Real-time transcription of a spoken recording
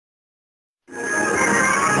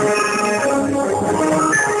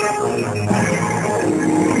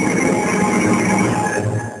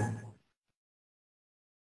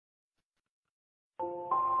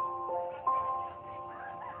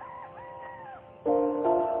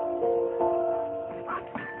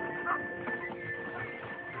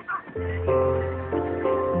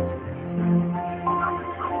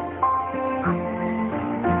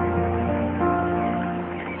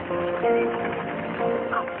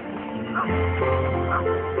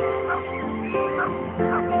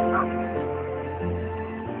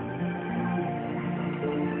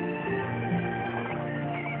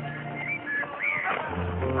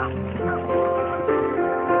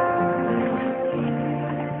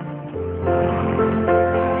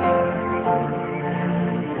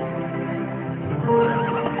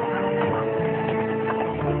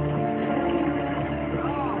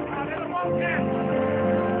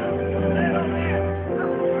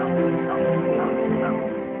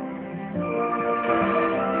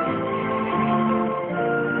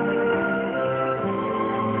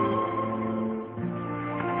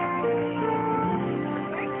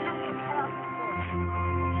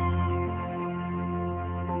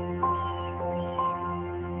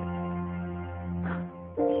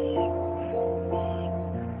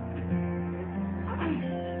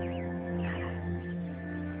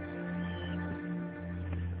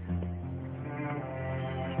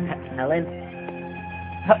Helen?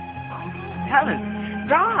 Helen,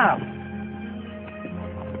 stop!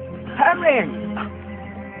 Helen!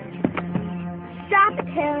 Stop it,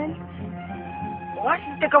 Helen. Why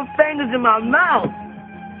she stick her fingers in my mouth?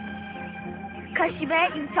 'Cause she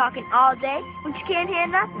mad you talking all day when she can't hear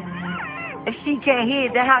nothing. If she can't hear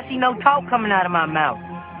it, then how she no talk coming out of my mouth?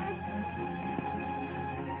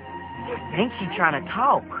 Ain't she trying to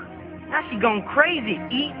talk? Now she going crazy,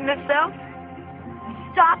 eating herself?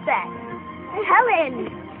 Stop that. Helen,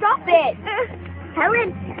 stop it.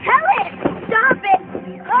 Helen, stop it.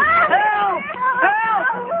 Help! Help!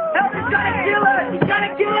 Help! He's gonna kill us! He's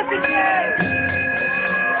gonna kill us again!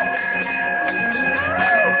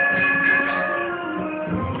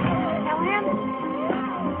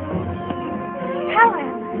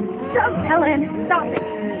 Helen, stop it.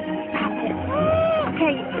 Stop it.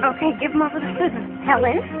 Okay, give Mother the scissors.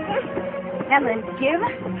 Helen, give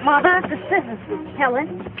Mother the scissors. Helen.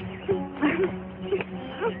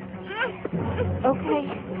 Okay.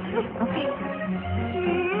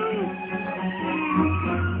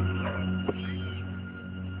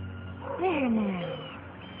 There now.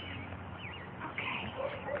 Okay.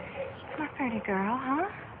 Poor pretty girl, huh?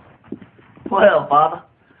 Well, Father,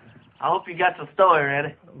 I hope you got your story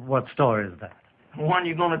ready. What story is that? The one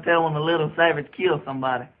you're going to tell when the little savage killed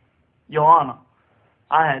somebody. Your Honor,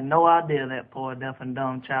 I had no idea that poor deaf and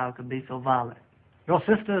dumb child could be so violent. Your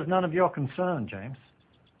sister is none of your concern, James.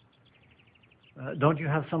 Don't you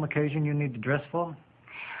have some occasion you need to dress for?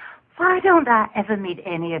 Why don't I ever meet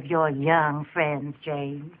any of your young friends,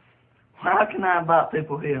 James? How can I invite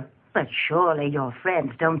people here? But surely your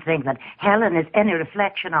friends don't think that Helen is any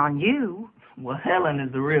reflection on you. Well, Helen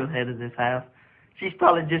is the real head of this house. She's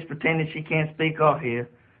probably just pretending she can't speak or hear,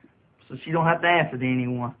 so she don't have to answer to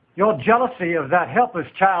anyone. Your jealousy of that helpless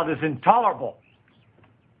child is intolerable.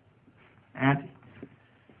 Auntie?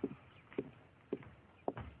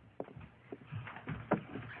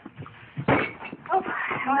 Oh,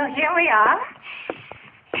 well, here we are.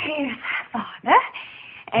 Here's Father.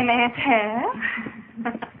 Amen,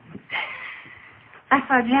 Ted. As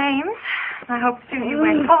for James, I hope soon he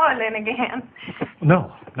went boiling again.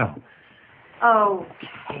 No. Oh,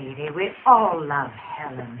 Katie, we all love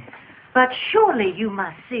Helen. But surely you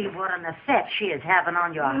must see what an effect she is having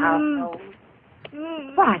on your household.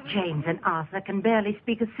 Why, James and Arthur can barely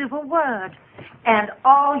speak a civil word. And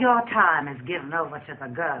all your time is given over to the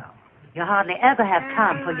girl. You hardly ever have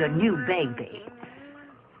time for your new baby.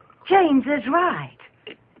 James is right.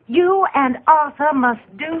 You and Arthur must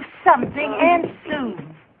do something, and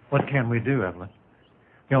soon. What can we do, Evelyn?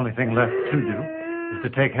 The only thing left to do is to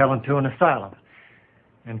take Helen to an asylum.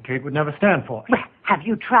 And Kate would never stand for it. Well, have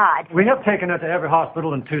you tried? We have taken her to every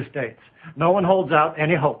hospital in 2 states. No one holds out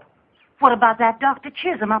any hope. What about that Dr.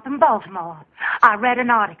 Chisholm up in Baltimore? I read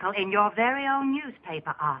an article in your very own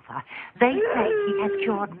newspaper, Arthur. They say he has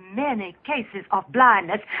cured many cases of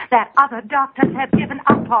blindness that other doctors have given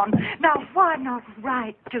up on. Now, why not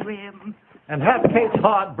write to him? And have Kate's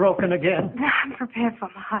heart broken again? I'm prepared for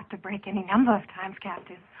my heart to break any number of times,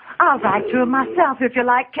 Captain. I'll write to him myself if you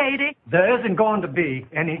like, Katie. There isn't going to be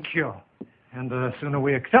any cure. And the sooner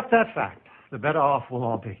we accept that fact, the better off we'll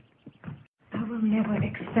all be. I will never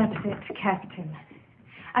accept it, Captain.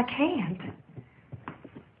 I can't.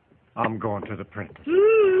 I'm going to the print.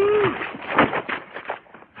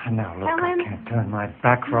 Now, look, Helen? I can't turn my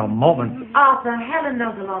back for a moment. Arthur, Helen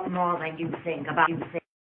knows a lot more than you think about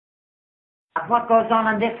what goes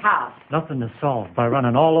on in this house. Nothing is solved by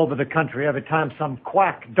running all over the country every time some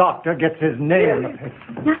quack doctor gets his name in the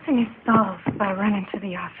paper. Nothing is solved by running to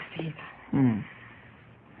the office either.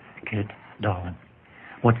 Kid, darling,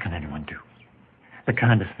 what can anyone do? The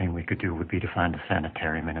kindest thing we could do would be to find a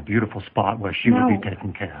sanitarium in a beautiful spot where she would be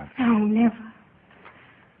taken care of. No, never.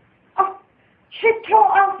 Oh, she tore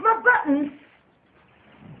off my buttons.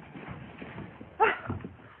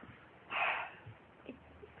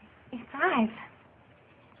 It's eyes.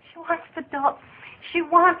 She wants the doll. She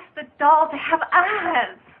wants the doll to have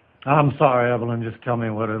eyes. I'm sorry, Evelyn. Just tell me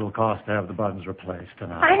what it'll cost to have the buttons replaced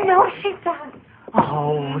tonight. I know she does.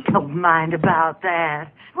 Oh, don't mind about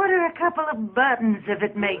that. What are a couple of buttons if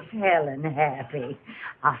it makes Helen happy?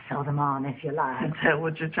 I'll sew them on if you like. Is that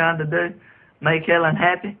what you're trying to do? Make Helen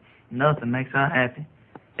happy? Nothing makes her happy.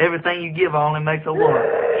 Everything you give her only makes her worse.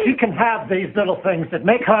 She can have these little things that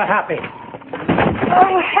make her happy.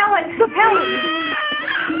 Oh, Helen!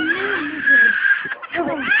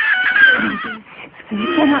 Helen!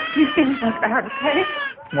 You cannot do things like that, okay?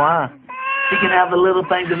 Why? She can have the little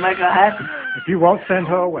things that make her happy. If you won't send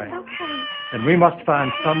her away, Okay. then we must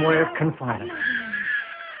find some way of confining her.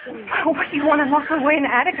 What, you want to lock her away in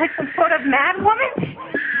the attic like some sort of mad woman?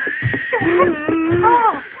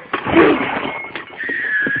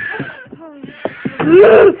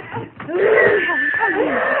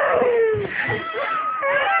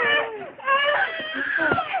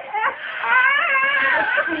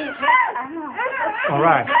 All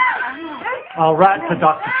right. I'll write to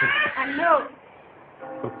Dr. Chisholm. I know.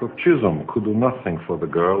 Dr. Chisholm could do nothing for the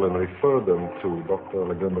girl and referred them to Dr.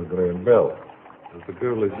 Alexander Graham Bell. As the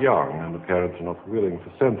girl is young and the parents are not willing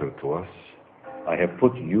to send her to us, I have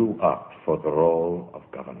put you up for the role of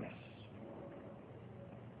governess.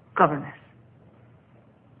 Governess.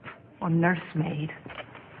 Or nursemaid.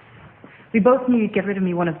 We both knew you'd get rid of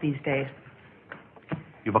me one of these days.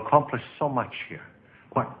 You've accomplished so much here.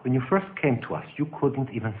 Why, when you first came to us, you couldn't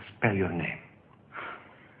even spell your name.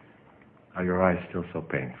 Are your eyes still so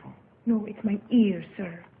painful? No, it's my ears,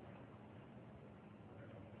 sir.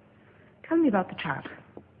 Tell me about the child.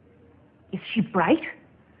 Is she bright?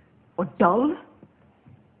 Or dull?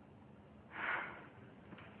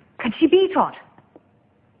 Can she be taught?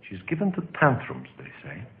 She's given to tantrums, they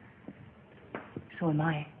say. So am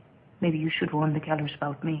I. Maybe you should warn the Kellers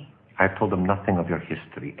about me. I told them nothing of your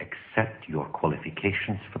history except your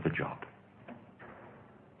qualifications for the job.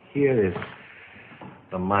 Here is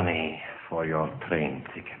the money for your train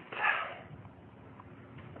ticket.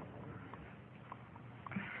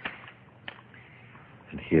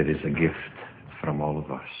 And here is a gift from all of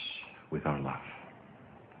us with our love.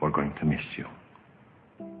 We're going to miss you.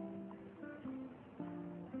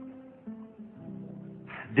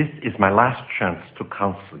 This is my last chance to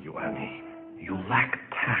counsel you, Annie. You lack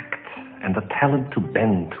tact and the talent to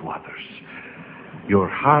bend to others. You're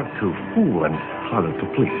hard to fool and harder to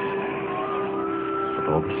please. But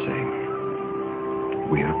all the same,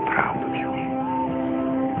 we are proud of you.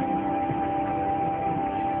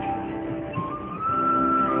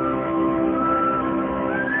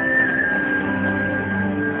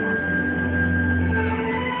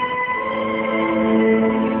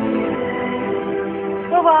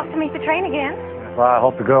 We'll walk to meet the train again. Well, I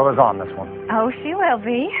hope the girl is on this one. Oh, she will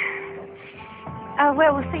be.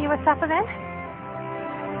 Well, we'll see you at supper then.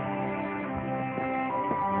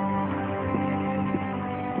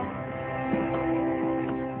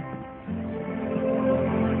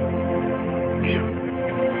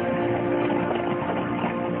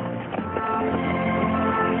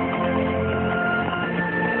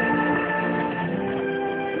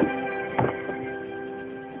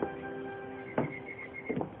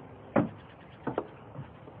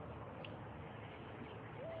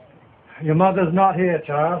 Your mother's not here,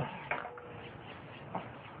 child.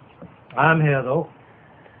 I'm here, though.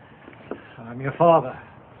 I'm your father.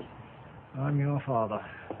 I'm your father.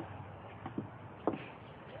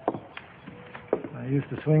 I used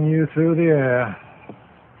to swing you through the air.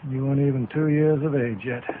 You weren't even 2 years of age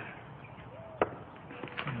yet.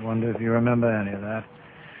 I wonder if you remember any of that.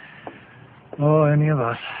 Or any of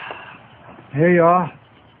us. Here you are.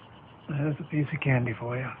 There's a piece of candy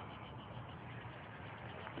for you.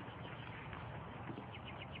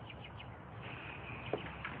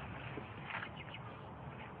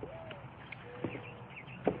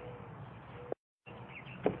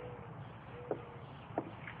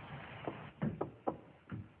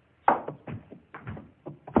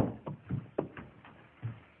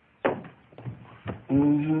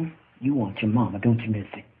 You want your mama, don't you,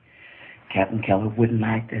 Missy? Captain Keller wouldn't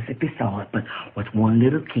like this if he saw it, but what's one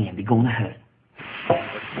little candy gonna hurt?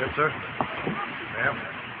 Yes, sir. Ma'am.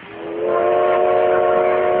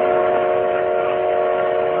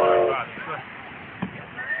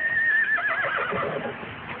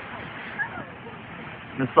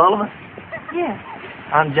 Miss Sullivan? Yes.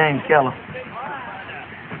 I'm James Keller.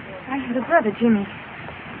 I had a brother, Jimmy.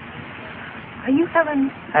 Are you Helen?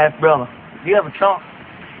 Half-brother. Do you have a trunk?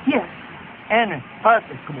 Yes. Henry,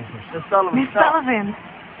 Percy. Come on, Miss Sullivan. Miss Sullivan.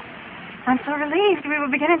 I'm so relieved. We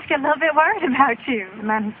were beginning to get a little bit worried about you. The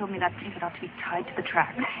man who told me that ticket ought to be tied to the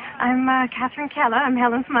track. I'm Catherine Keller. I'm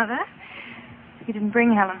Helen's mother. You didn't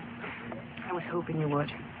bring Helen. I was hoping you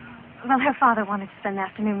would. Well, her father wanted to spend the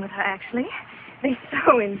afternoon with her, actually. They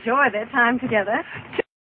so enjoy their time together.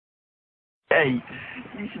 Hey,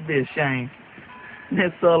 you should be ashamed.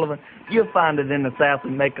 Miss Sullivan, you'll find it in the South we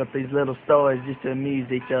make up these little stories just to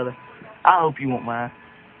amuse each other. I hope you won't mind.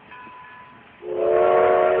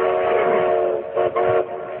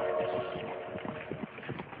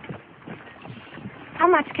 How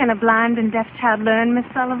much can a blind and deaf child learn, Miss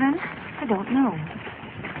Sullivan? I don't know.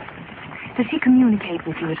 Does she communicate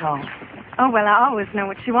with you at all? Oh, well, I always know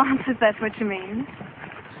what she wants, if that's what you mean.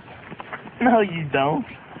 No, you don't.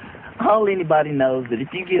 All anybody knows that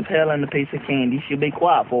if you give Helen a piece of candy, she'll be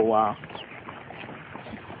quiet for a while.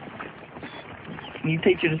 Can you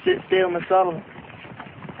teach her to sit still, Miss Sullivan?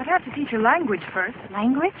 I'd have to teach her language first.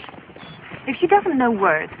 Language? If she doesn't know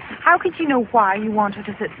words, how could you know why you want her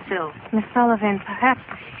to sit still? Miss Sullivan, perhaps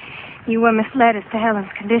you were misled as to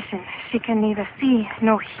Helen's condition. She can neither see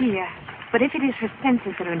nor hear. But if it is her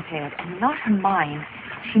senses that are impaired and not her mind,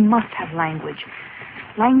 she must have language.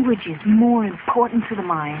 Language is more important to the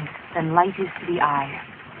mind than light is to the eye.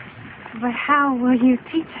 But how will you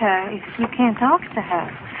teach her if you can't talk to her?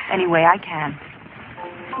 Anyway, I can.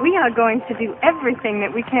 We are going to do everything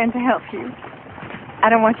that we can to help you. I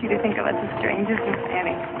don't want you to think of us as strangers, Miss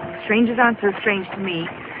Annie. Strangers aren't so strange to me.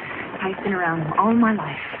 I've been around them all my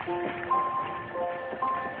life.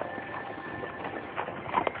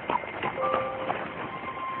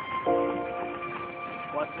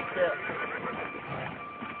 What's the step?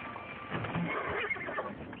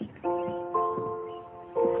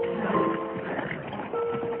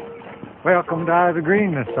 Welcome to Ivy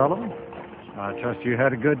Green, Miss Sullivan. I trust you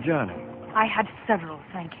had a good journey. I had several,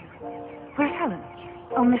 thank you. Where's Helen?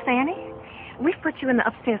 Oh, Miss Annie, we've put you in the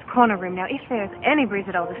upstairs corner room. Now, if there's any breeze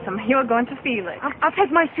at all this summer, you're going to feel it. I'll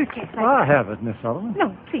take my suitcase. I have it, Miss Sullivan.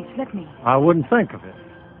 No, please, let me. I wouldn't think of it.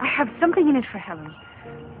 I have something in it for Helen.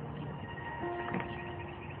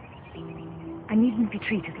 I needn't be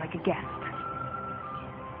treated like a guest.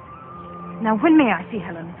 Now, when may I see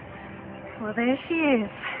Helen? Well, there she is.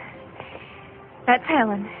 That's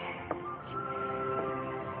Helen.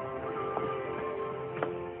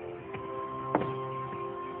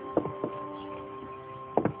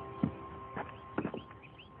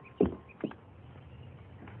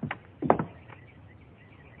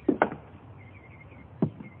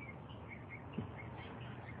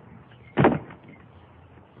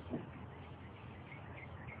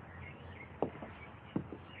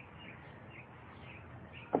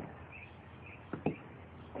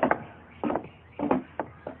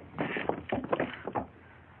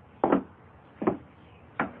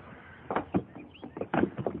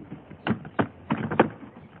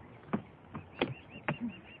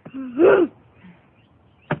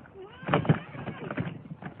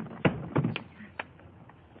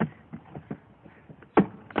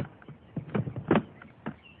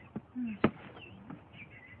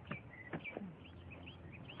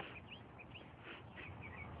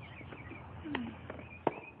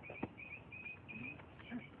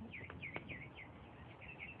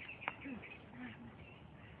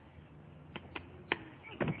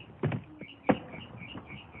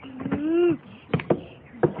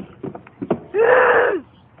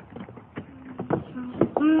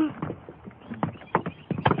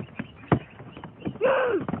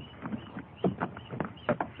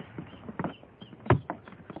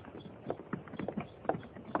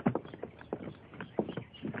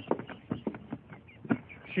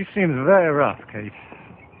 She seems very rough, Kate.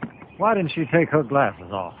 Why didn't she take her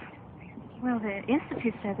glasses off? Well, the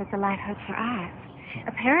Institute says that the light hurts her eyes.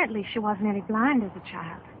 Apparently, she was nearly blind as a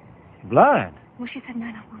child. Blind? Well, she's had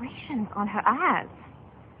 9 operations on her eyes.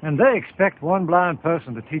 And they expect one blind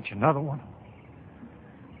person to teach another one?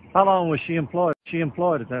 How long was she employed?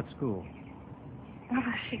 At that school?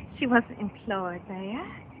 Oh, she wasn't employed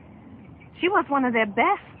there. She was one of their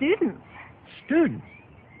best students. Students?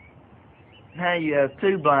 Now you have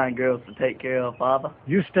 2 blind girls to take care of, Father.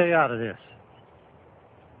 You stay out of this.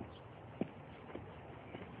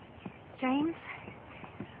 James,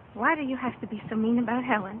 why do you have to be so mean about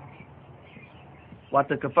Helen? What,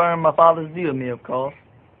 to confirm my father's view of me, of course.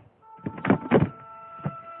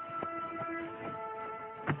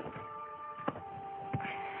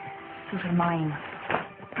 Suit of mine.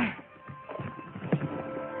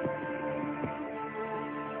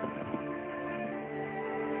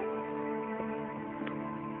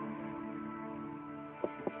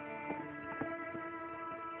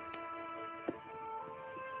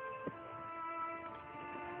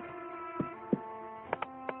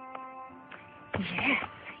 Yes,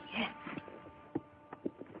 yes.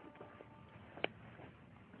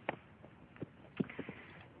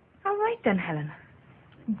 All right then, Helen.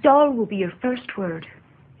 Doll will be your first word.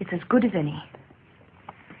 It's as good as any.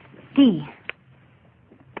 D.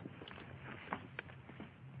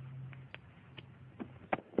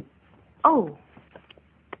 O.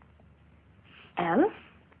 L.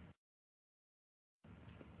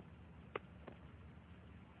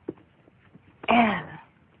 L.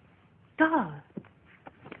 Doll.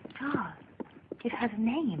 Doll. It has a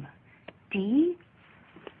name. D.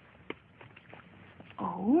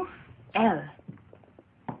 O. L.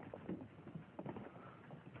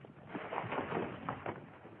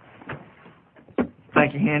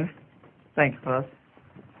 Thank you, Henry. Thank you, Fuss.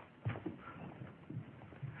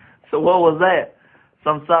 So what was that?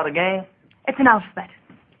 Some sort of game? It's an alphabet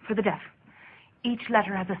for the deaf. Each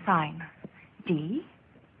letter has a sign. D.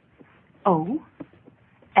 O.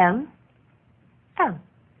 L. L.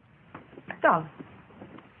 Doll.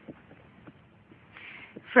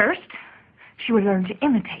 First, she will learn to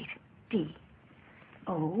imitate D.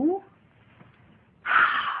 O.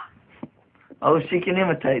 Oh, she can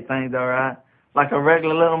imitate things, all right. Like a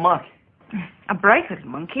regular little monkey. A bright little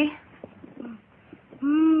monkey. T.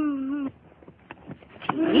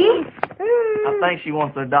 I think she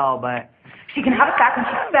wants her doll back. She can have it back when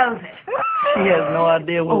she spells it. She has no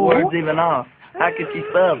idea what words even are. How could she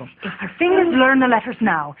spell them? If her fingers learn the letters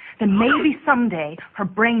now, then maybe someday her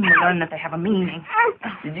brain will learn that they have a meaning.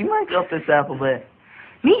 Did you make up this alphabet?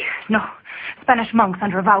 Me? No. Spanish monks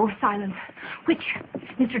under a vow of silence. Which,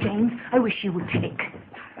 Mr. James, I wish you would take.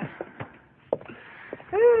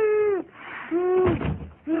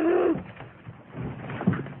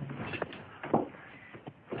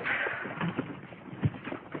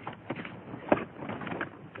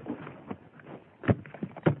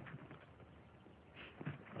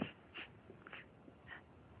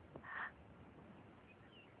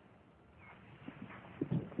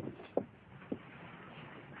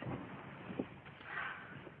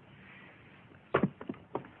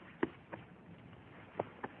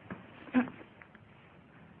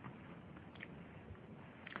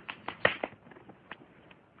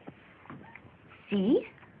 C.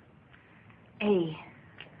 A.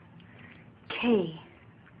 K.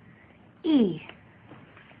 E.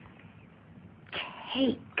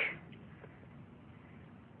 Cake.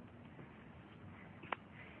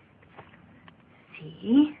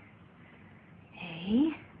 C.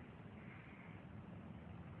 A.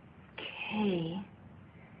 K.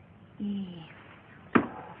 E.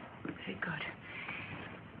 Very good.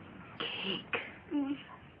 Cake.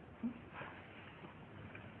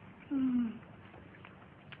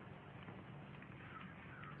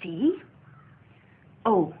 D.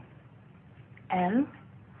 O. L.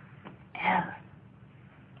 L.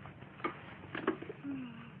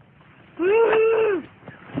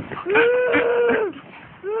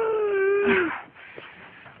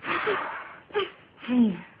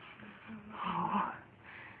 G. O.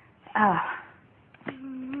 L.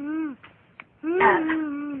 L.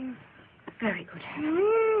 Very good.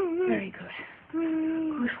 Very good.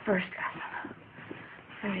 Good first L.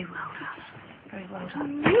 Very well done. Very well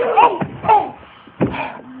done. Oh!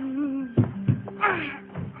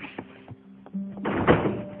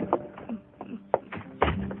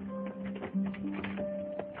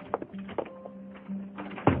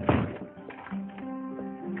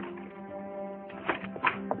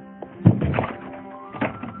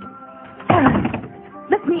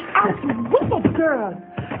 Let me out, you wicked girl.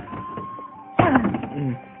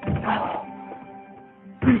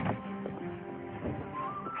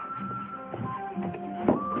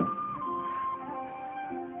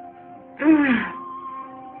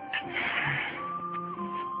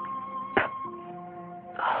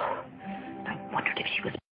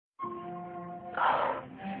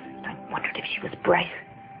 Bright.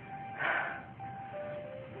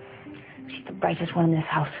 She's the brightest one in this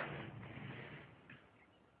house.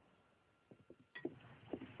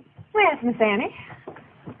 Where's Miss Annie?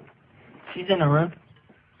 She's in her room.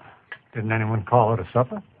 Didn't anyone call her to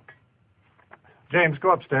supper? James, go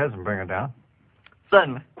upstairs and bring her down.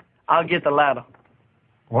 Certainly. I'll get the ladder.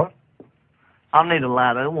 What? I'll need a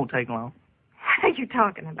ladder. It won't take long. What are you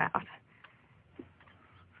talking about?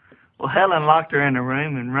 Well, Helen locked her in the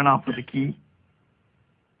room and run off with the key.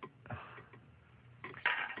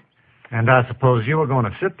 And I suppose you were going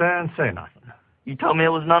to sit there and say nothing. You told me it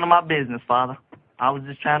was none of my business, Father. I was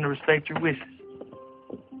just trying to respect your wishes.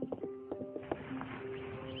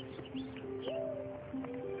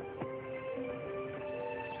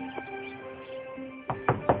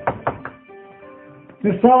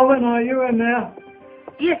 Miss Sullivan, are you in there?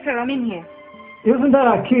 Yes, sir, I'm in here. Isn't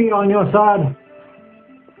there a key on your side?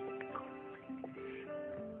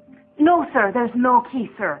 No, sir, there's no key,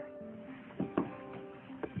 sir.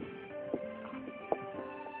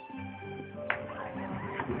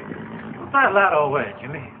 Put that ladder away,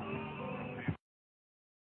 Jimmy.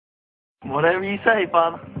 Whatever you say,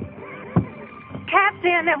 Father.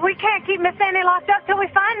 Captain, we can't keep Miss Annie locked up till we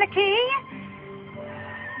find the key.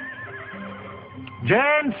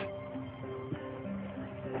 James?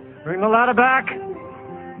 Bring the ladder back.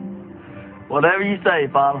 Whatever you say,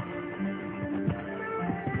 Father.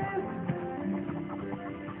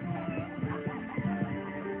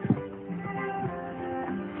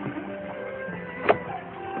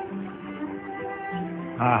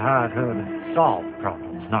 I had her to solve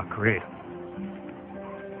problems, not create them.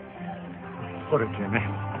 Put it, Jimmy.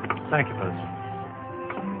 Thank you for this.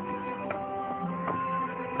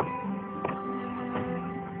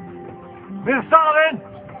 Miss Sullivan!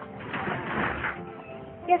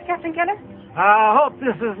 Yes, Captain Keller? I hope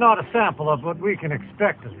this is not a sample of what we can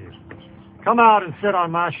expect of you. Come out and sit on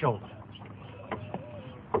my shoulder.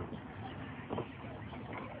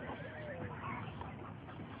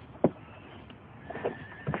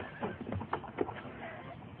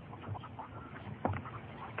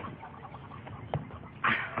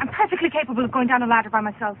 I'm perfectly capable of going down a ladder by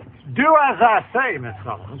myself. Do as I say, Miss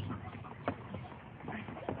Sullivan.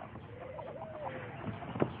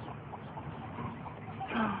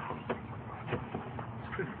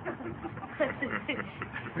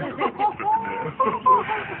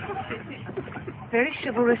 Very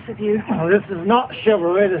chivalrous of you. Oh, this is not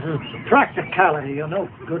chivalry, this is practicality. You're no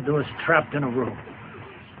good to us trapped in a room.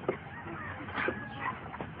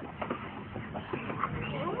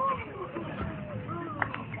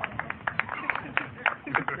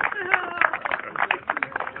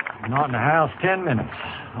 Not in the house 10 minutes.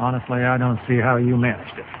 Honestly, I don't see how you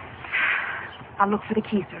managed it. I'll look for the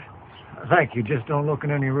key, sir. Thank you. Just don't look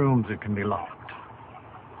in any rooms that can be locked.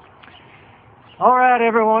 All right,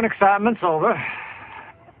 everyone. Excitement's over.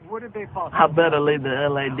 Would it be possible? I better leave the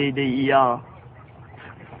LADDER.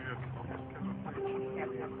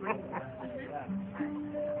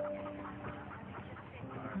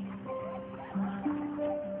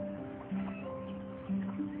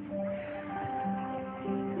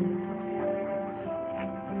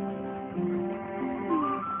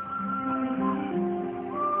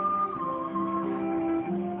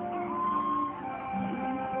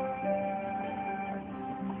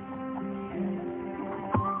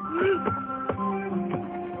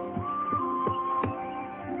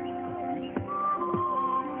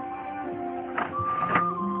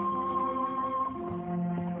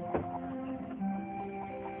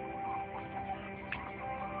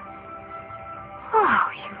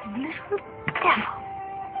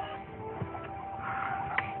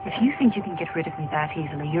 If you think you can get rid of me that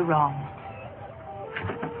easily, you're wrong.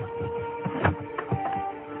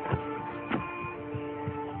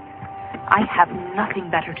 I have nothing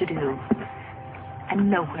better to do, and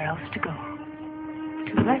nowhere else to go.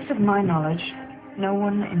 To the best of my knowledge, no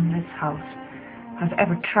one in this house has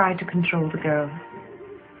ever tried to control the girl.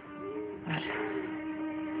 But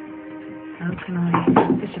how can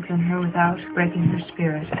I discipline her without breaking her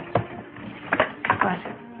spirit? But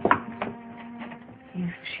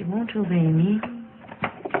if she won't obey me...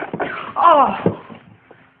 Oh!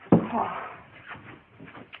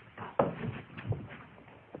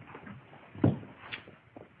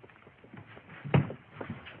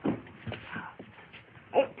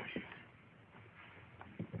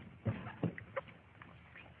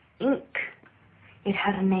 Ink. It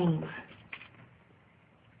had a name.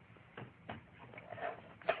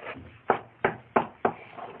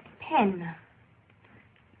 Pen.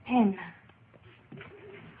 Pen.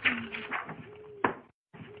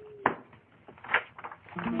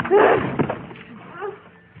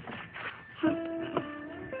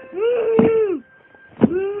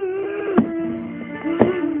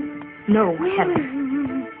 No, Helen.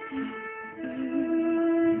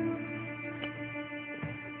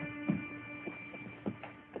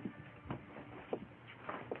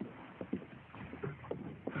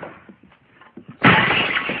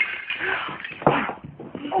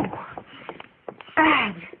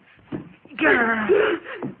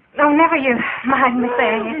 Oh, never you mind, Miss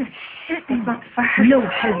Annie. It's not first. No,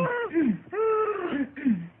 Helen.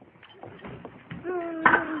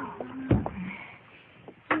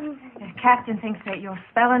 The captain thinks that your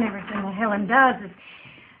spelling everything that Helen does is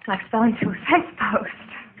like spelling to a fence post.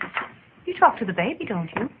 You talk to the baby, don't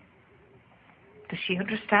you? Does she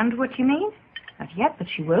understand what you mean? Not yet, but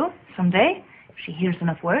she will, someday, if she hears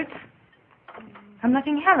enough words. I'm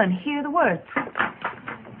letting Helen hear the words.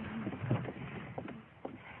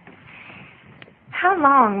 How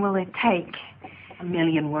long will it take?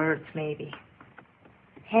 1,000,000 words, maybe.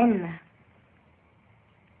 Hen.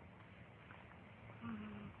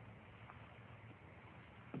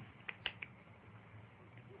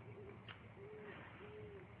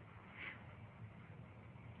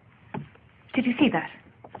 Did you see that?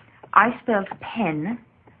 I spelled pen.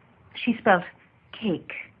 She spelled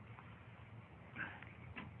cake.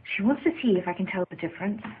 She wants to see if I can tell the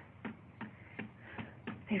difference.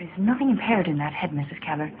 There is nothing impaired in that head, Mrs.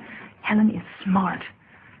 Keller. Helen is smart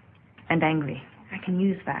and angry. I can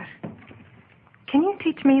use that. Can you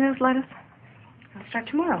teach me those letters? I'll start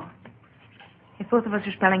tomorrow. If both of us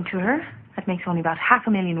are spelling to her, that makes only about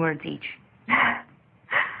 500,000 words each.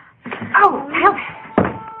 Oh, Helen.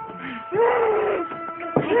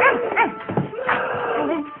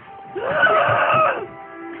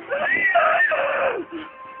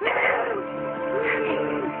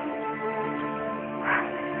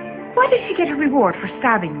 Why did she get a reward for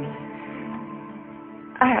stabbing me?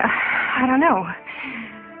 I don't know.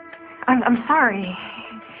 I'm sorry.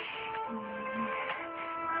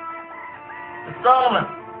 Miss Sullivan,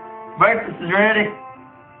 breakfast is ready.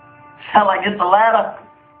 Shall I get the ladder?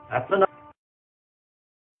 That's enough,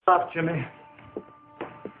 Jimmy.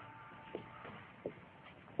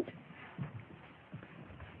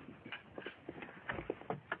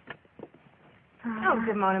 Oh,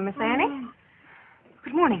 good morning, Miss Annie.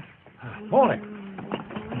 Good morning. Morning.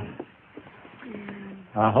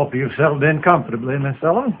 I hope you've settled in comfortably, Miss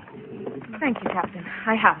Sullivan. Thank you, Captain.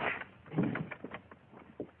 I have.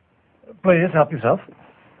 Please help yourself.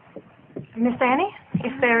 Miss Annie,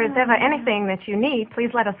 if there is ever anything that you need, please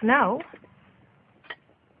let us know.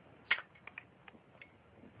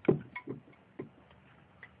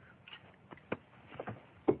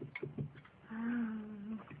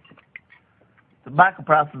 Tobacco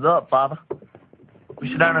price is up, Father. We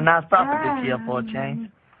should earn a nice profit this year for a change.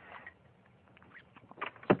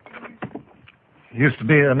 Used to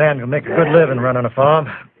be a man who make a good living running a farm.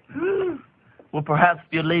 Well, perhaps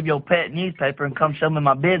if you leave your pet newspaper and come show me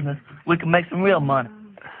my business, we can make some real money.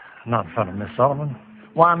 Not in front of Miss Sullivan.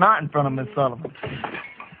 Why not in front of Miss Sullivan?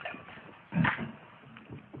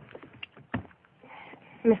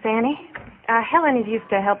 Miss Annie, Helen is used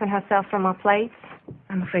to helping herself from our plates.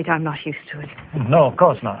 I'm afraid I'm not used to it. No, of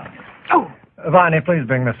course not. Oh! Viney, please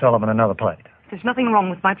bring Miss Sullivan another plate. There's nothing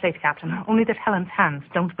wrong with my plate, Captain, only that Helen's hands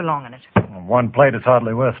don't belong in it. One plate is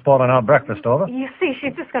hardly worth spoiling our breakfast over. You see,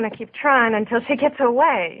 she's just going to keep trying until she gets her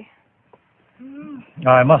way.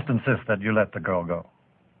 I must insist that you let the girl go.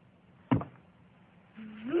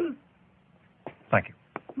 Thank you.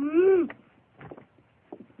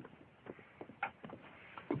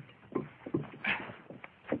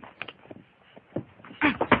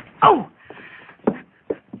 Oh!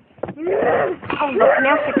 Oh, look,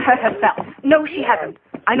 now she's hurt herself. No, she hasn't.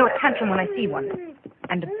 I know a tantrum when I see one.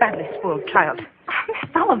 And a badly spoiled child.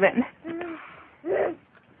 Miss Sullivan.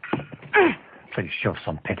 Please show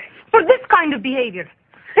some pity. For this kind of behavior.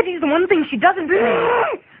 Pity's the one thing she doesn't do.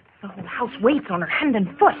 The whole house waits on her hand and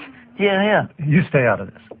foot. Yeah. You stay out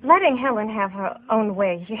of this. Letting Helen have her own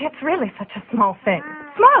way, it's really such a small thing.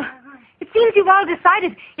 Small. It seems you've all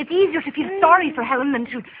decided it's easier to feel sorry for Helen than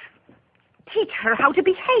to teach her how to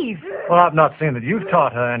behave. Well, I've not seen that you've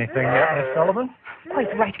taught her anything yet, Miss Sullivan.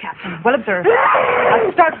 Quite right, Captain. Well observed.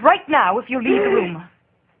 I'll start right now if you leave the room.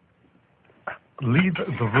 Leave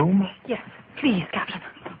the room? Yes, please, Captain.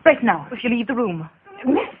 Right now, if you leave the room.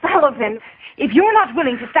 Miss Sullivan. If you're not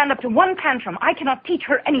willing to stand up to one tantrum, I cannot teach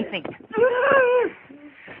her anything.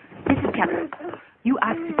 Mrs. Keller, you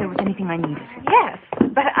asked if there was anything I needed. Yes,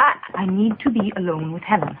 but I need to be alone with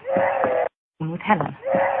Helen. Alone with Helen.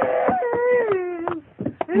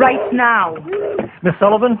 Right now. Miss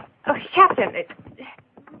Sullivan? Oh, Captain.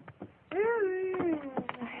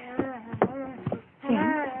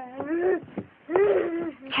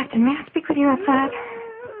 Captain, may I speak with you outside?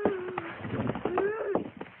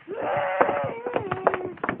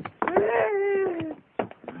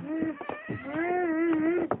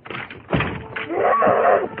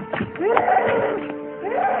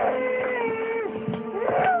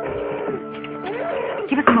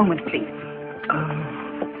 Give us a moment, please.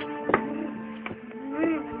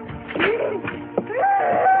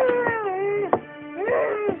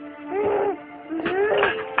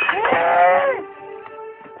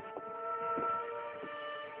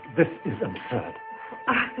 This is absurd.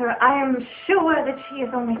 Arthur, I am sure that she is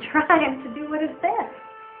only trying to do what is best.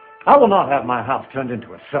 I will not have my house turned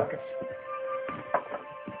into a circus.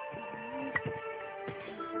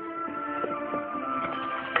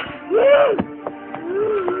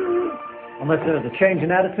 Unless there's a change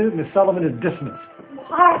in attitude, Miss Sullivan is dismissed.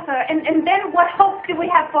 Arthur, and then what hopes do we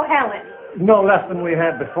have for Helen? No less than we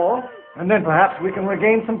had before, and then perhaps we can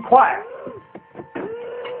regain some quiet.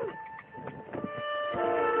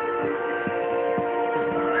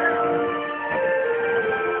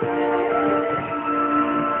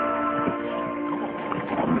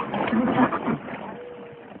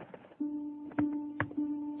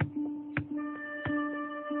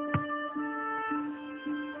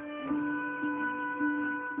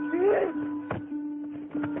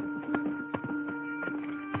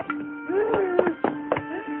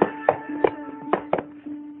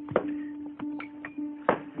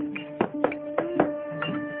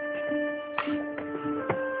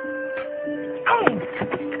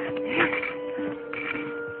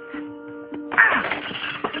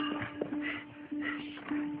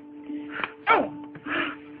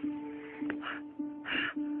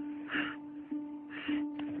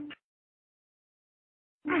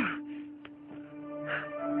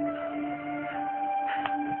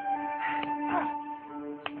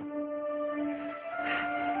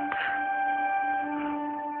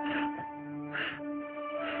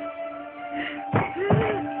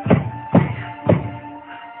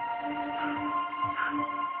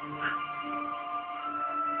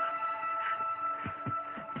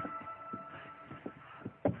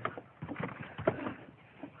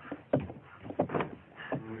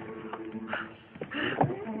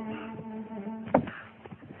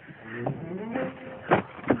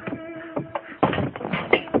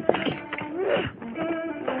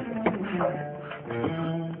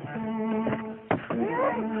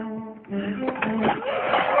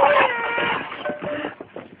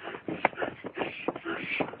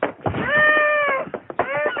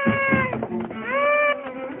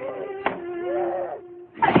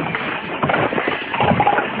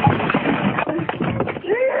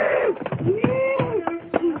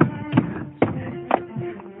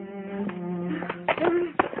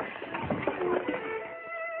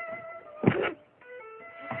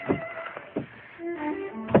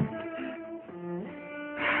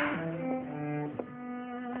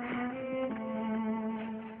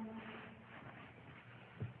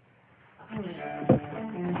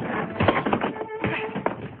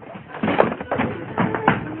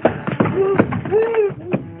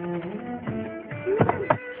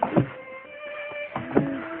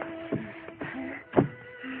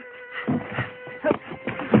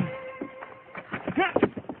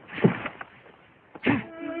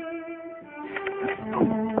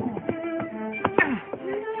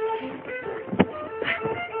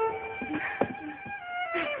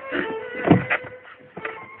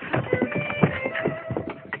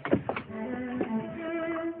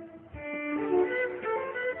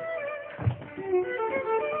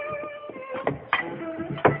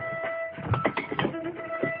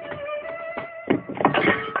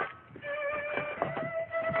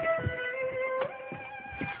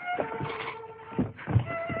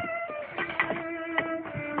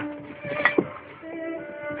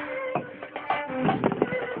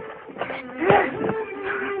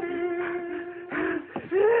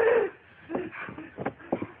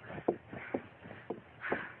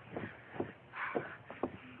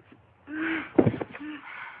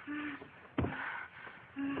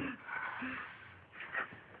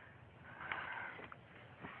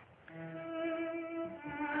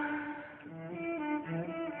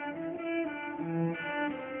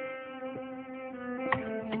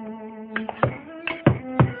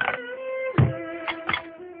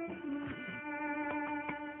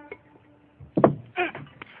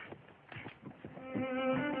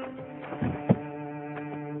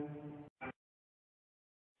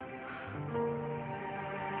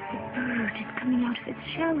 Coming out of its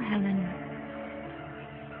shell, Helen.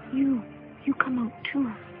 You come out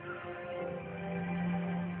too.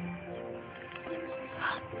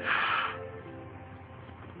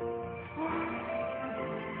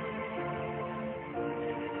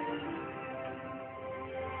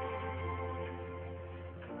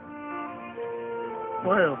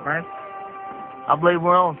 Well, Frank, I believe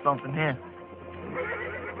we're on something here.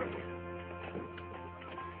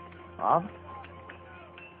 Father?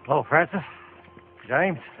 Hello, Francis.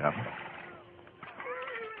 James? Yep.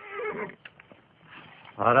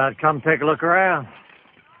 Thought I'd come take a look around.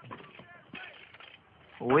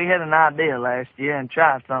 Well, we had an idea last year and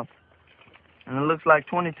tried something. And it looks like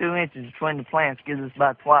 22 inches between the plants gives us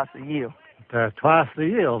about twice the yield. Twice the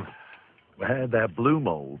yield. We had that blue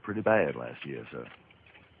mold pretty bad last year, sir.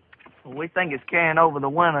 Well, we think it's carrying over the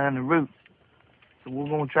winter and the roots. So we're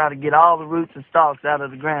going to try to get all the roots and stalks out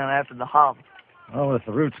of the ground after the harvest. Oh, if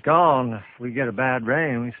the root's gone, if we get a bad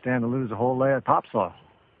rain, we stand to lose a whole layer of topsoil.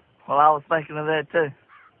 Well, I was thinking of that, too.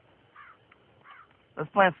 Let's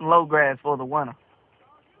plant some low grass for the winter.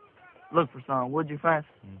 Look for some, would you,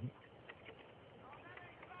 Francis? Mm-hmm.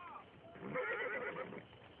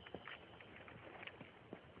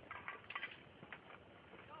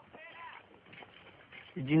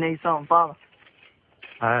 Did you need something, Father?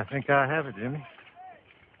 I think I have it, Jimmy.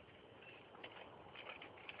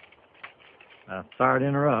 Sorry to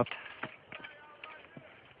interrupt.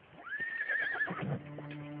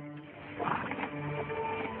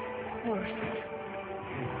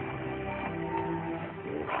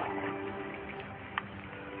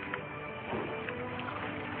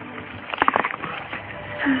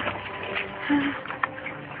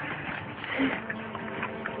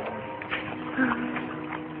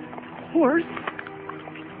 Horse?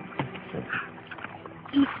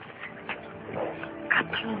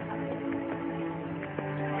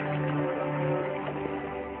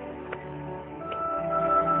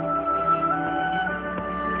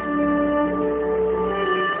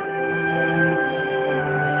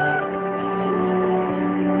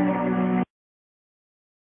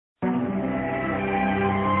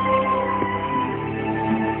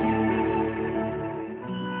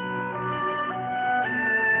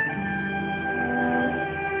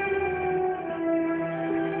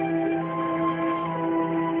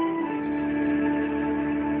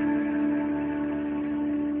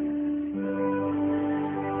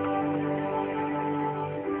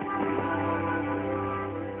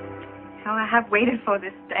 How I have waited for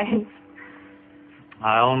this day.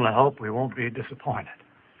 I only hope we won't be disappointed.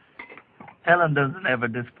 Helen doesn't ever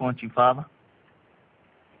disappoint you, Father.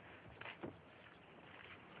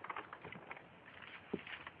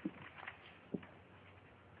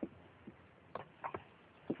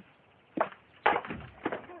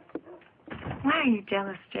 Why are you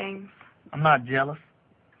jealous, James? I'm not jealous.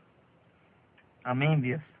 I'm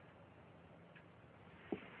envious.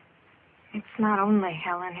 It's not only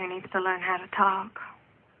Helen who needs to learn how to talk.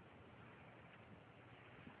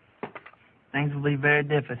 Things will be very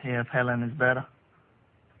different here if Helen is better.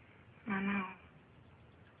 I know.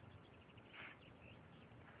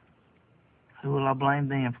 Who will I blame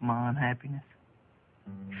then for my unhappiness?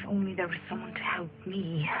 If only there was someone to help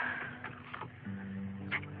me.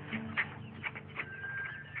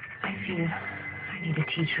 I feel I need a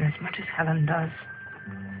teacher as much as Helen does.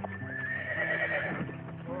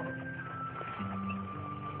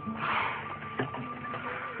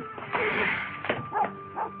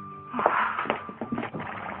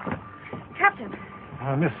 Captain.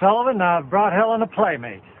 Miss Sullivan, I've brought Helen a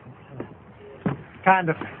playmate. Kind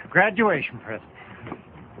of graduation present.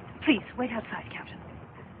 Please, wait outside, Captain.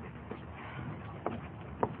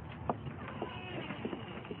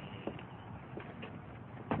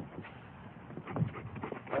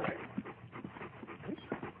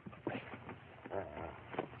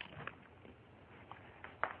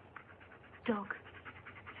 Dog.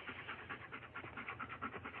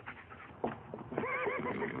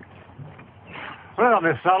 Well,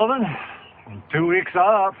 Miss Sullivan, 2 weeks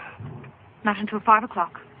are up. Not until 5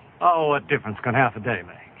 o'clock. Oh, what difference can half a day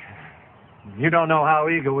make? You don't know how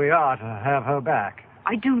eager we are to have her back.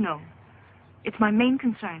 I do know. It's my main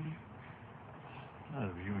concern.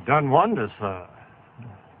 You've done wonders for her.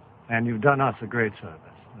 And you've done us a great service.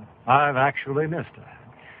 I've actually missed her.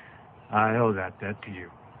 I owe that debt to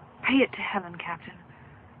you. Pay it to Helen, Captain.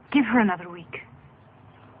 Give her another week.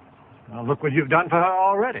 Well, look what you've done for her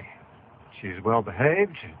already. She's well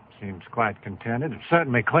behaved. She seems quite contented. And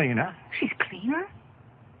certainly cleaner. She's cleaner?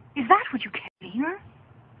 Is that what you cleaner?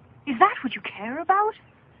 Is that what you care about?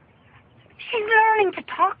 She's learning to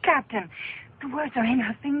talk, Captain. The words are in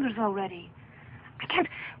her fingers already. I can't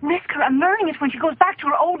risk her unlearning it when she goes back to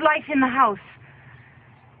her old life in the house.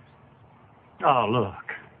 Oh, look.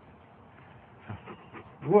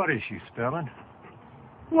 What is she spelling?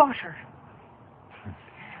 Water.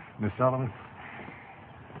 Miss Sullivan,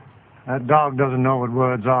 that dog doesn't know what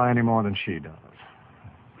words are any more than she does.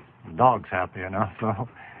 The dog's happy enough, though.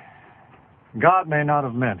 God may not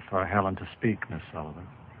have meant for Helen to speak, Miss Sullivan.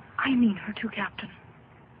 I mean her to, Captain.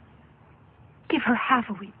 Give her half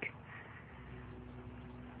a week.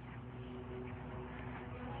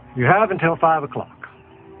 You have until 5 o'clock.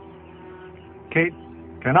 Kate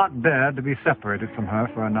cannot bear to be separated from her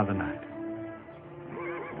for another night.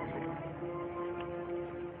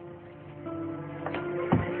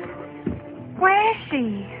 is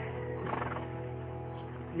she?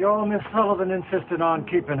 Your Miss Sullivan insisted on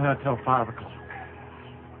keeping her till 5 o'clock.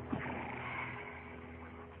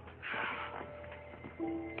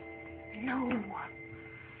 No.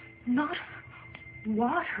 Not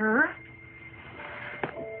water.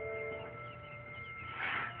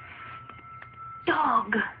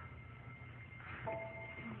 Dog.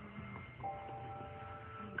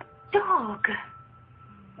 Dog.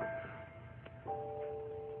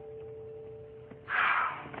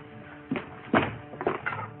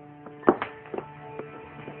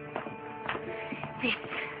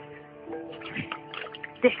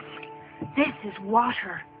 This is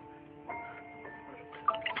water.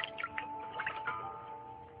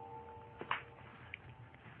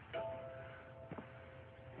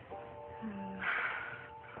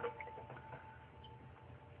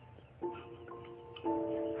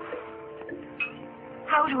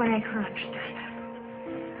 How do I make her understand?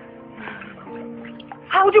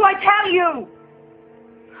 How do I tell you?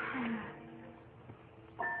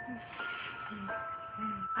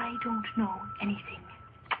 I don't know anything.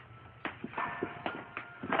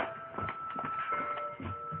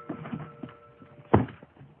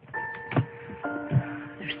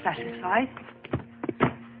 They're satisfied.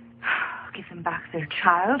 Give them back their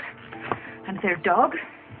child and their dog.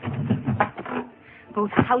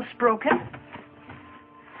 Both housebroken.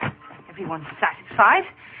 Everyone's satisfied.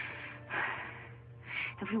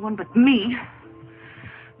 Everyone but me.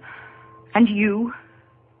 And you.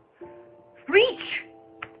 Reach!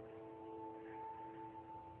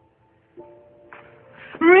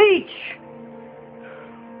 Reach!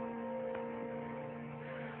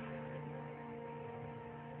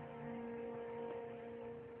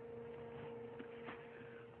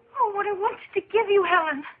 Oh, what I wanted to give you,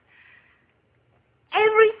 Helen.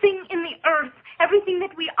 Everything in the earth, everything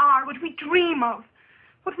that we are, what we dream of,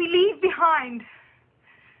 what we leave behind,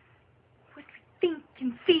 what we think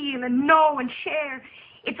and feel and know and share,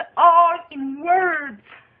 it's all in words.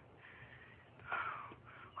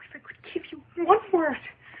 Oh, if I could give you one word.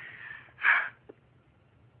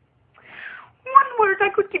 One word, I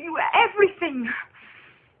could give you everything.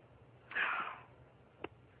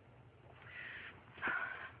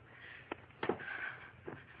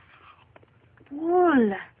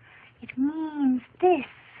 Wool. It means this.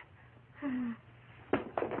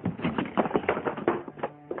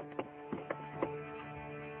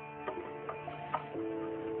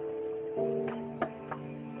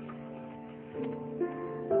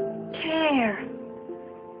 Care.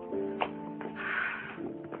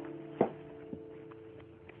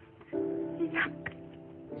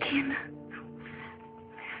 Napkin.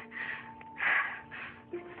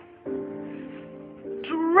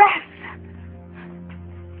 Dress.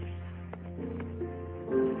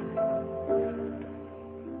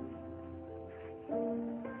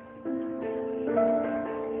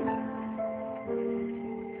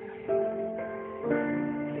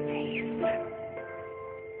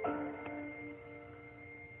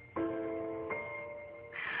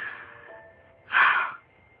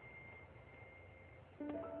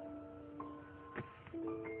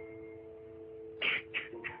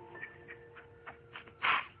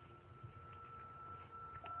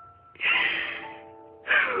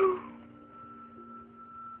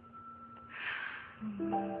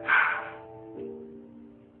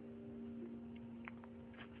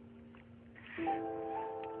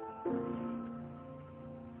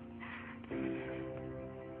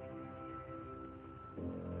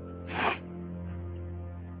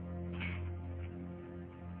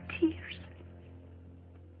 Tears.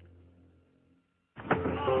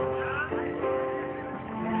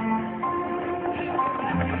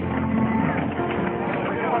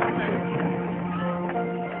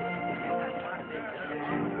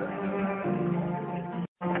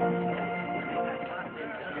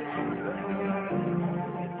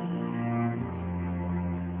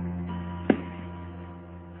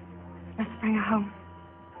 Let's bring her home.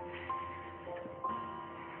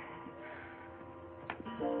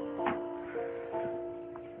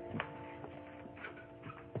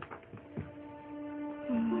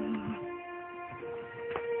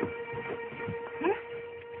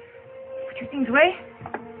 Put your things away.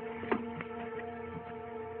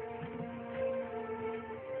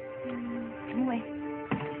 Put them away.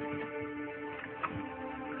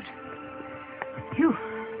 Good. You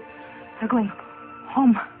are going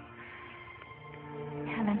home.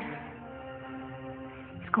 Helen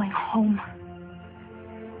is going home.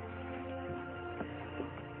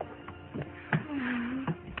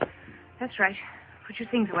 That's right. Put your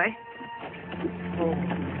things away.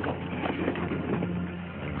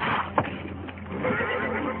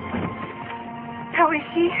 is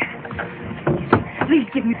she? Please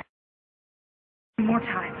give me more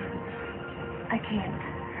time. I can't.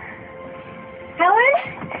 Helen?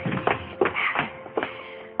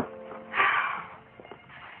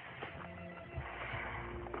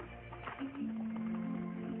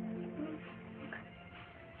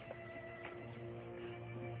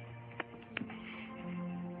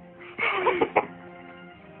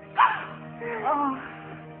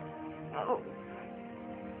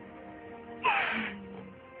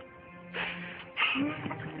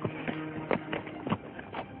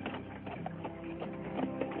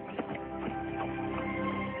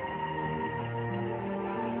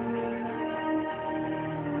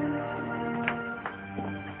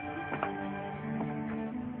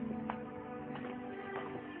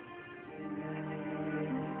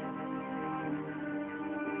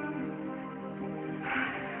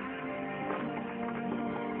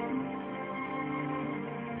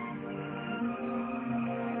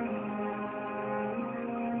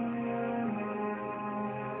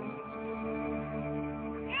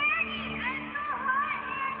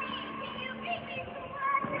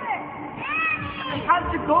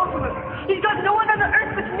 He's got no one on the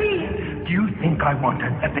earth but me. Do you think I want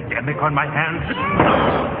an epidemic on my hands?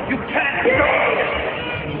 You can't!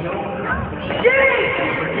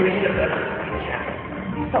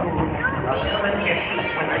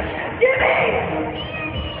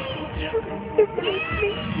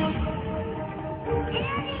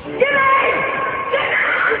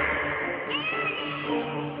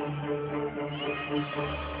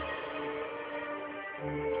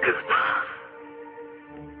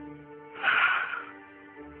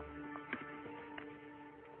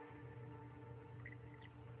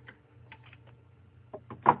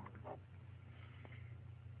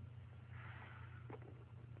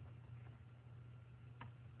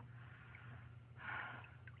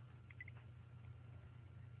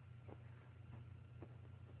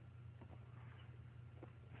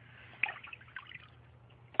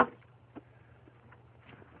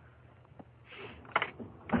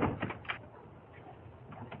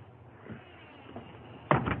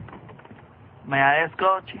 May I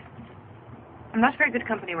escort you? I'm not very good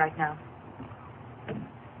company right now.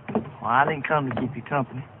 Well, I didn't come to keep you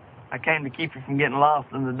company. I came to keep you from getting lost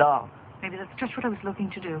in the dark. Maybe that's just what I was looking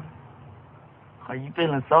to do. Are you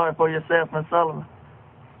feeling sorry for yourself, Miss Sullivan?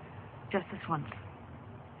 Just this once.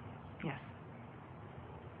 Yes.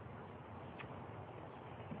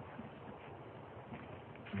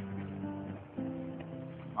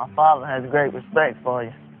 My father has great respect for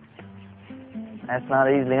you. That's not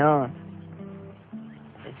easily earned.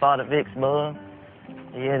 He fought at Vicksburg.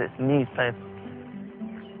 He edited some newspapers.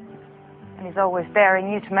 And he's always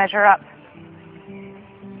daring you to measure up.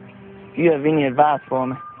 If you have any advice for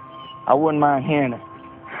me, I wouldn't mind hearing it.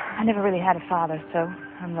 I never really had a father, so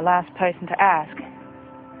I'm the last person to ask.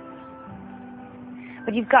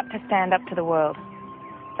 But you've got to stand up to the world.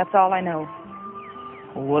 That's all I know.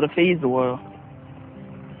 Well, what if he's the world?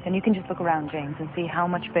 Then you can just look around, James, and see how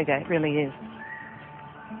much bigger it really is.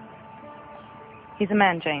 He's a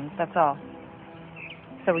man, James, that's all.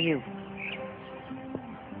 So are you.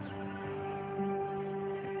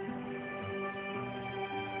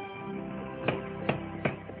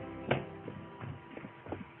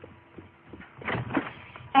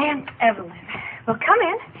 Aunt Evelyn. Well, come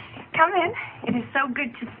in. Come in. It is so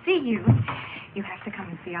good to see you. You have to come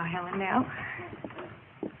and see our Helen now.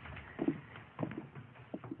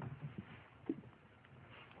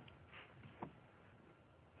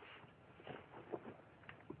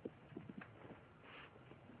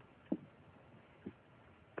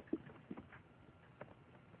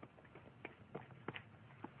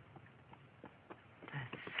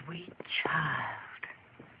 Sweet child.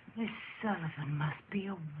 Miss Sullivan must be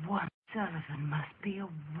a wonder. Sullivan must be a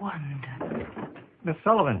wonder. Miss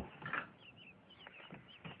Sullivan,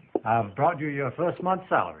 I've brought you your first month's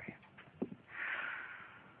salary.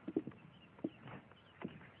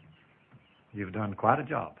 You've done quite a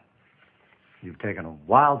job. You've taken a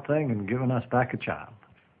wild thing and given us back a child.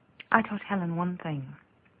 I taught Helen one thing.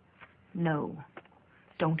 No.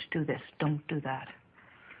 Don't do this. Don't do that.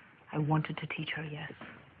 I wanted to teach her, yes.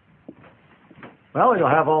 Well, you'll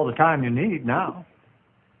have all the time you need now.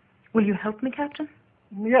 Will you help me, Captain?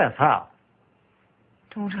 Yes, how?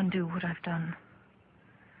 Don't undo what I've done.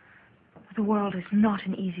 The world is not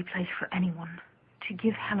an easy place for anyone. To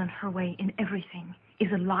give Helen her way in everything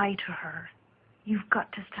is a lie to her. You've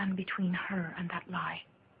got to stand between her and that lie.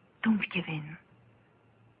 Don't give in.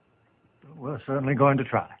 We're certainly going to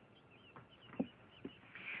try.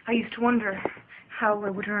 I used to wonder how I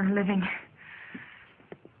would earn a living.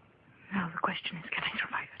 Now the question is, can I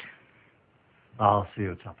survive it? I'll see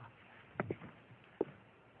you at supper.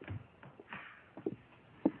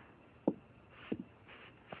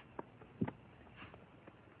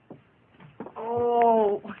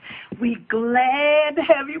 Oh, we glad to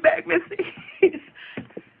have you back, Missy.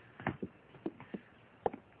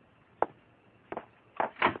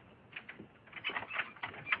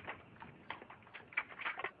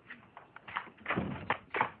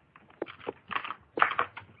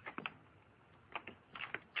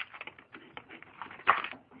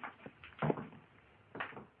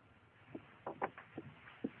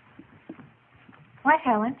 What,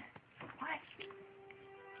 Helen? What?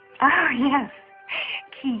 Oh, yes.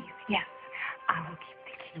 Keys, yes. I will keep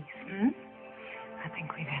the keys. I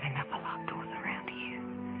think we've had enough of locked doors around here.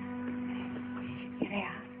 Here they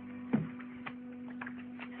are.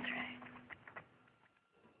 That's right.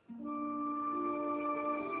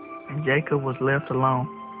 And Jacob was left alone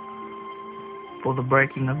for the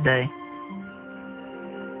breaking of day.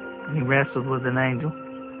 And he wrestled with an angel.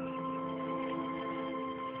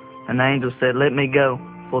 An angel said, "Let me go,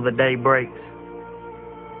 for the day breaks."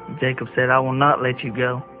 And Jacob said, "I will not let you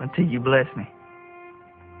go until you bless me."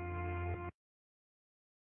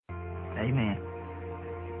 Amen.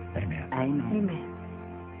 Amen. Amen.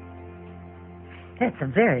 That's a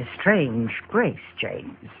very strange grace,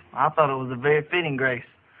 James. I thought it was a very fitting grace,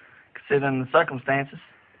 considering the circumstances.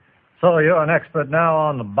 So you're an expert now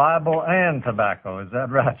on the Bible and tobacco, is that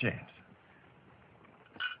right, James?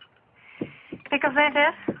 Pickles, ain't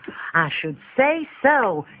it? I should say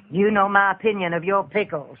so. You know my opinion of your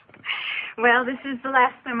pickles. Well, this is the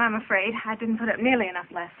last time, I'm afraid. I didn't put up nearly enough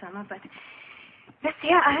last summer, but this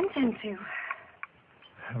year I intend to.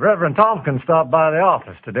 Reverend Tompkins stopped by the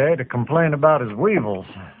office today to complain about his weevils.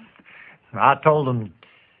 I told him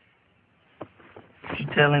You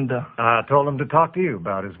tell him to... I told him to talk to you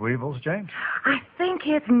about his weevils, James. I think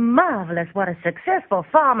it's marvelous what a successful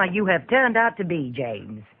farmer you have turned out to be,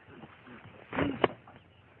 James.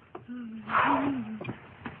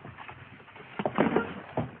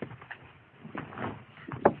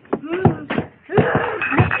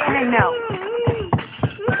 No.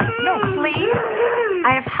 No, please.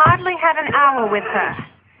 I have hardly had an hour with her.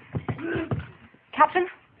 Captain?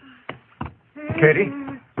 Katie,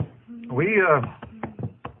 we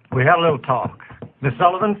had a little talk. Miss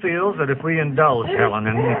Sullivan feels that if we indulge Helen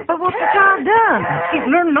in... But what's the child done? He's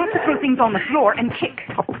learned not to throw things on the floor and kick.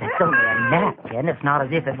 Oh, it's only a napkin. It's not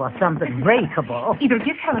as if it was something breakable. Either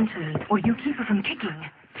give Helen to me, or you keep her from kicking.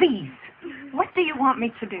 Please. What do you want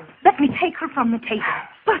me to do? Let me take her from the table.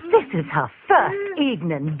 But this is her first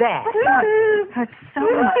evening back. Hurts so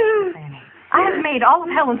much, Fanny. I have made all of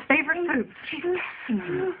Helen's favorite foods. She's testing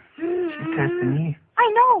you. She's testing you.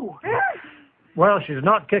 I know. Well, she's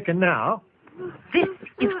not kicking now. This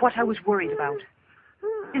is what I was worried about.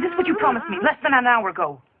 Is this what you promised me less than an hour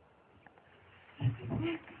ago?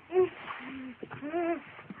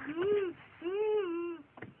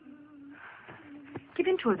 Give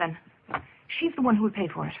in to her, then. She's the one who will pay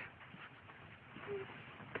for it.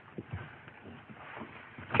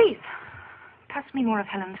 Please, pass me more of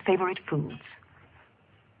Helen's favorite foods.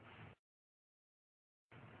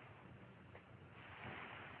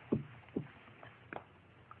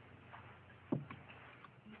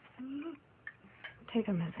 Take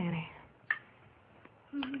them, Miss Annie.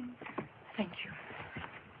 Thank you.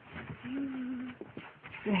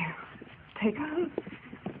 There. Take them.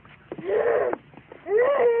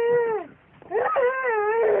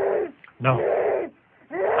 No.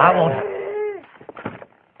 I won't.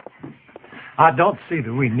 I don't see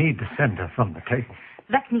that we need to send her from the table.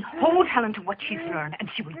 Let me hold Helen to what she's learned, and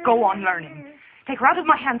she will go on learning. Take her out of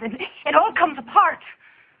my hands, and it all comes apart.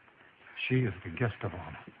 She is the guest of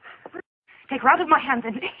honor. Take her out of my hands,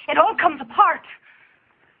 and it all comes apart.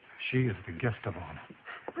 She is the guest of honor.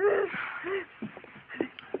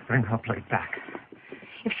 Bring her plate back.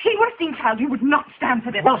 If she were a seen child, you would not stand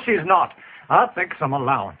for this. Well, she's not. I think some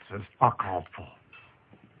allowances are called for.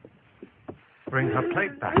 Bring her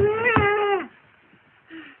plate back.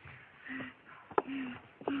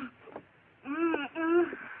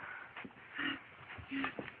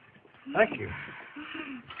 Thank you.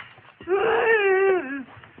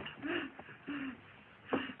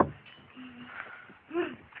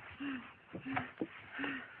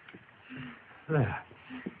 There.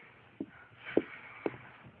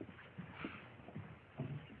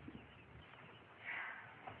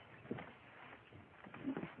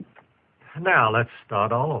 Now let's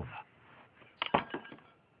start all over.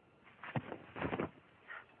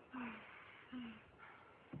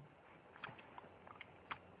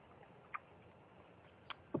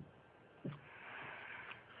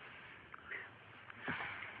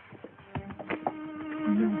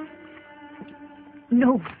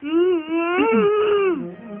 No.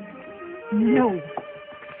 No.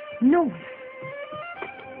 No.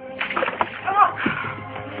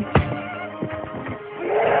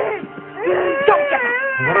 Don't get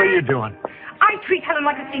her. What are you doing? I treat Helen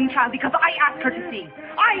like a seeing child because I asked her to see.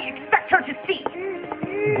 I expect her to see.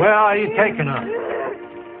 Where are you taking her?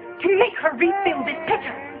 To make her refill this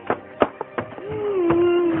pitcher.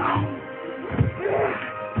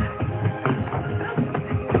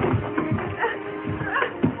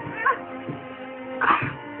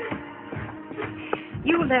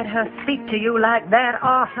 You let her speak to you like that,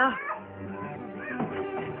 Arthur?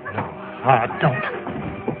 No, I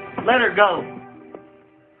don't. Let her go.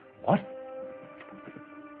 What?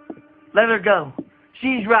 Let her go.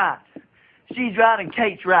 She's right. She's right and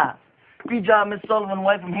Kate's right. If you drive Miss Sullivan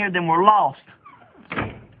away from here, then we're lost.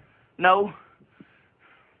 No.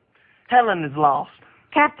 Helen is lost.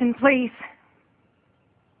 Captain, please.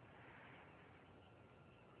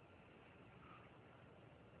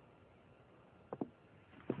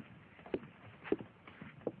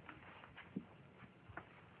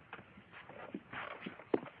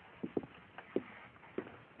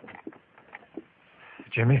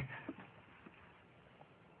 Jimmy?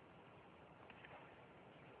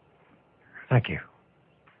 Thank you.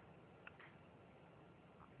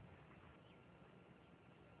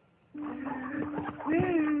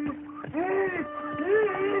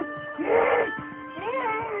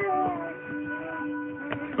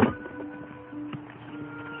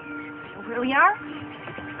 Here we are.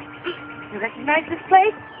 You recognize this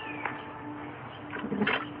place?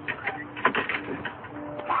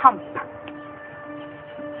 Pump.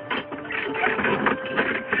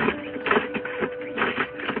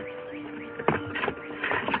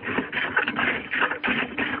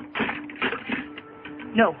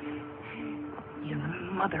 No. Your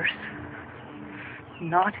mother's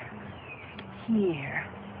not here.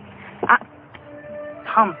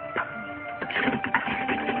 Pump.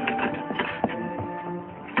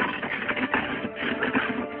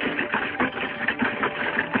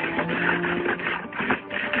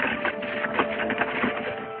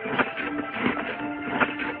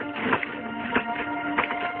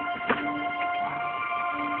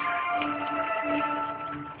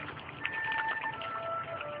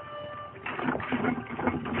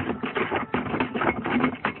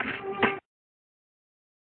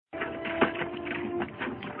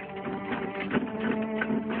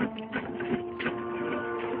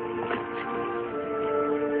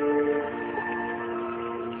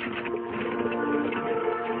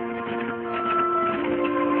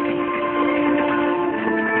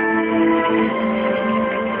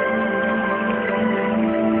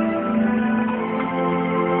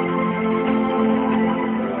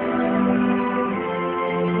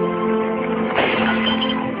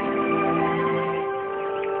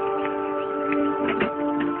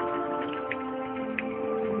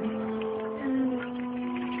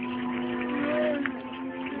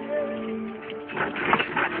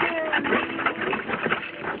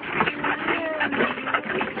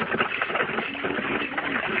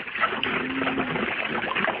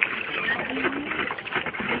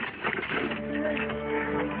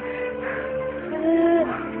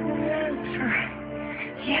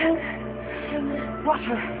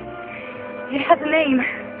 It has a name.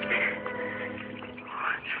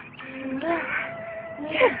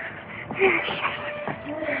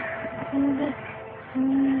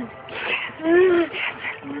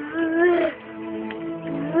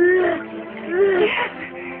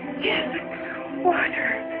 Yes. Water.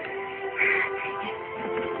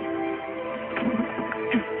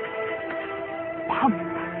 Pump.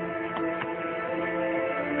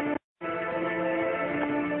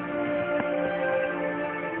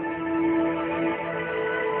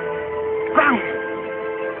 Ground.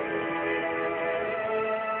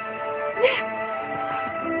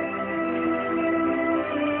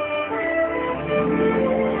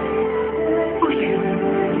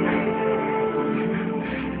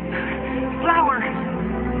 Flower.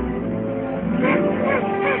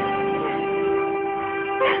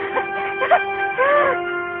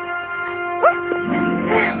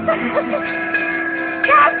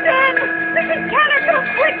 Captain! Mrs. Keller, go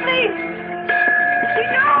quickly! She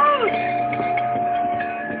knows!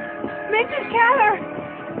 Mrs. Keller!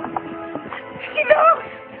 She knows!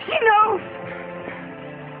 She knows!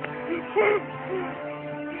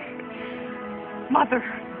 Mother.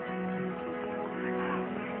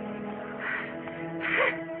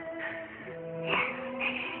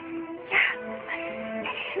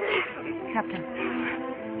 Captain.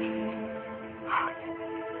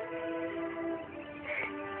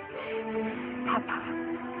 Papa.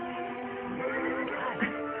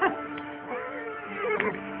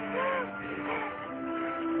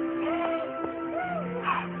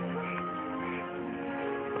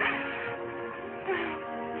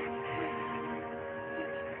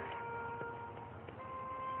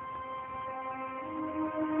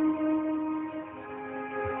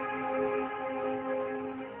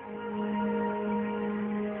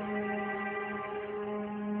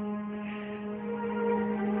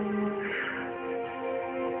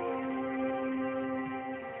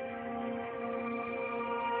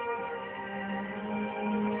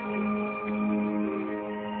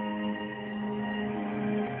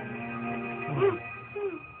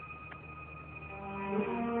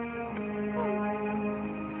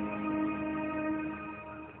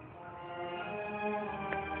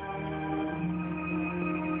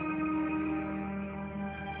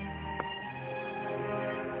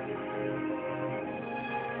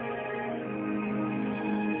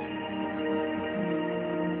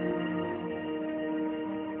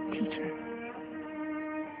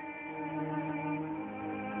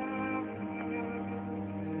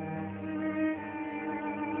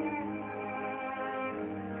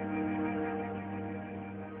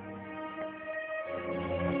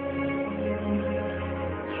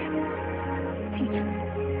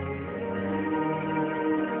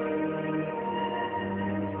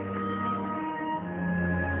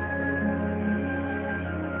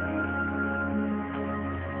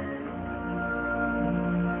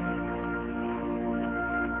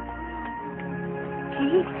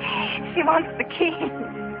 She wants the key.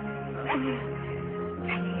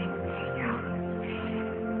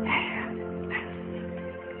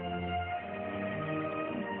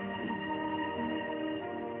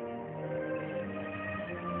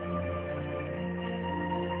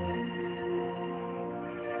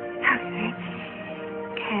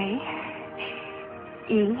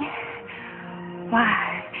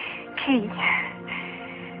 K-E-Y. Key.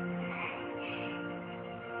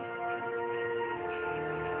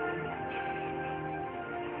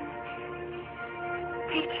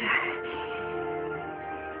 Peter.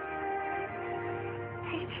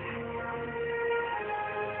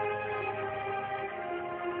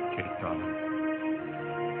 Kate, darling.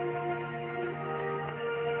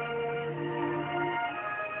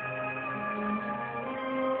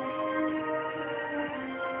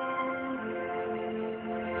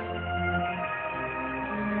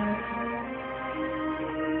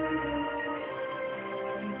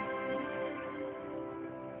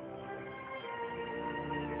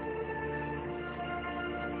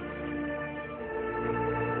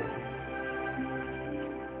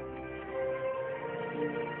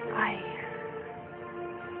 I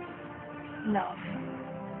love